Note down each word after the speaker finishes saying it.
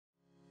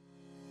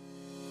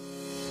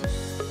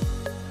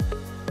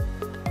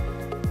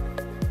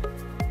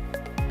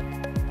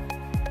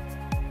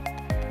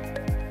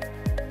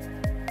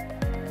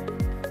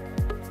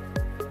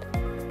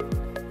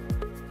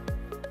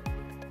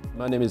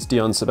My name is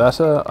Dion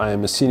Sabata. I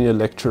am a senior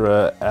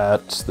lecturer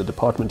at the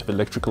Department of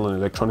Electrical and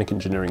Electronic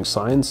Engineering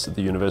Science at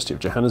the University of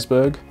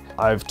Johannesburg.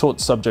 I've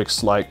taught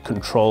subjects like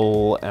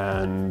control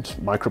and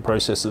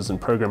microprocessors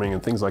and programming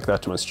and things like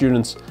that to my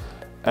students.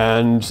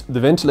 And the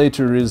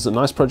ventilator is a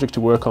nice project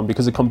to work on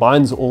because it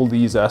combines all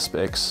these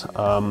aspects.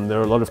 There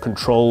are a lot of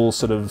control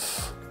sort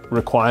of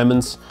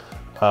requirements,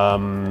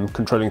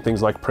 controlling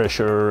things like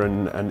pressure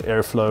and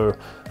airflow.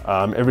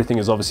 Everything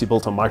is obviously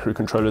built on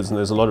microcontrollers and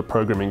there's a lot of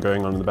programming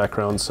going on in the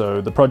background. So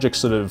the project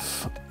sort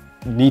of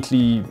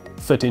neatly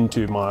fit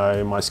into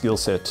my skill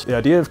set. The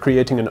idea of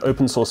creating an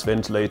open source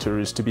ventilator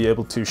is to be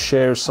able to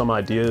share some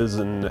ideas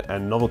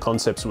and novel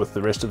concepts with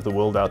the rest of the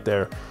world out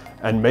there,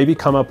 and maybe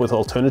come up with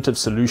alternative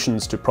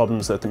solutions to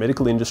problems that the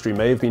medical industry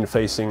may have been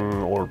facing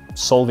or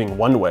solving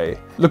one way.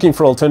 Looking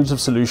for alternative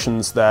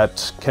solutions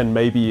that can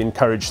maybe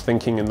encourage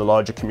thinking in the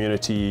larger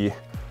community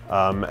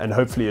and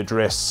hopefully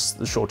address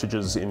the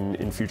shortages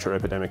in future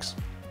epidemics.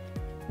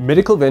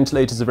 Medical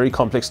ventilators are very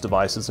complex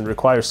devices and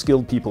require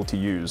skilled people to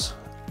use.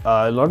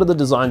 A lot of the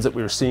designs that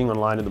we're seeing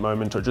online at the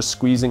moment are just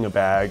squeezing a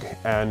bag,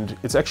 and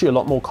it's actually a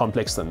lot more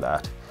complex than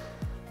that.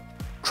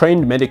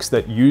 Trained medics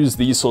that use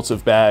these sorts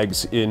of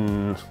bags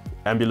in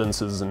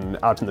ambulances and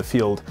out in the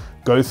field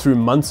go through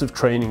months of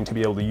training to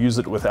be able to use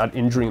it without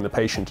injuring the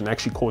patient and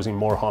actually causing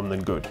more harm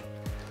than good.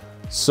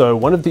 So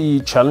one of the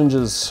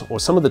challenges, or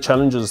some of the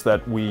challenges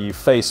that we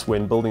face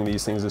when building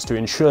these things, is to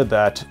ensure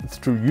that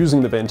through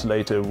using the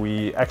ventilator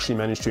we actually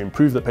manage to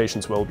improve the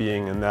patient's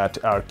well-being and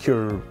that our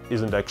cure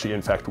isn't actually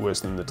in fact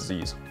worse than the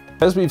disease.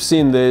 As we've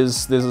seen,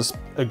 there's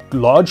a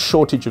large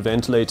shortage of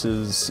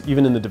ventilators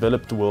even in the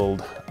developed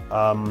world,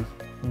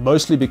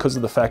 mostly because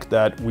of the fact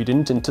that we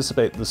didn't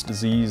anticipate this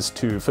disease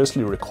to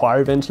firstly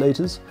require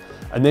ventilators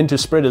and then to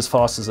spread as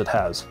fast as it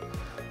has.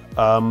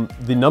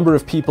 The number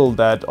of people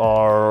that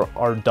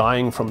are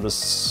dying from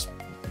this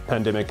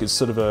pandemic is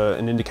sort of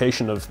an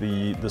indication of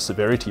the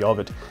severity of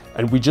it,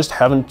 and we just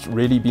haven't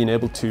really been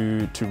able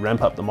to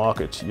ramp up the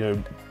market. You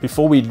know,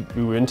 before we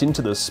went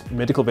into this,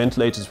 medical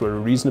ventilators were a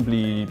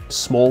reasonably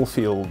small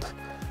field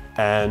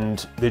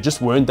and there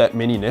just weren't that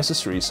many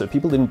necessary, so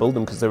people didn't build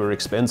them because they were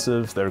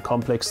expensive, they're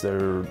complex,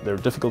 they're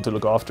difficult to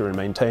look after and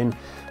maintain,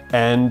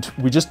 and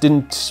we just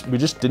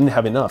didn't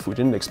have enough. We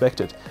didn't expect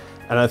it.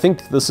 And I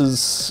think this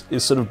is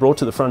sort of brought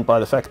to the front by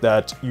the fact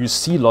that you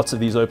see lots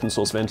of these open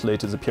source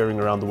ventilators appearing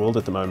around the world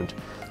at the moment.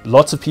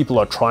 Lots of people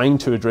are trying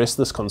to address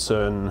this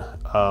concern,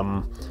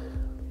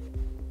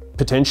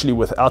 potentially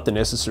without the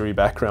necessary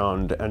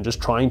background and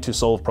just trying to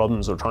solve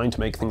problems or trying to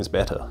make things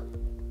better.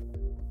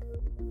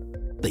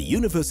 The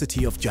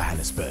University of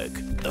Johannesburg,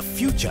 the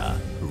future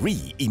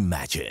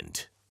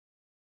reimagined.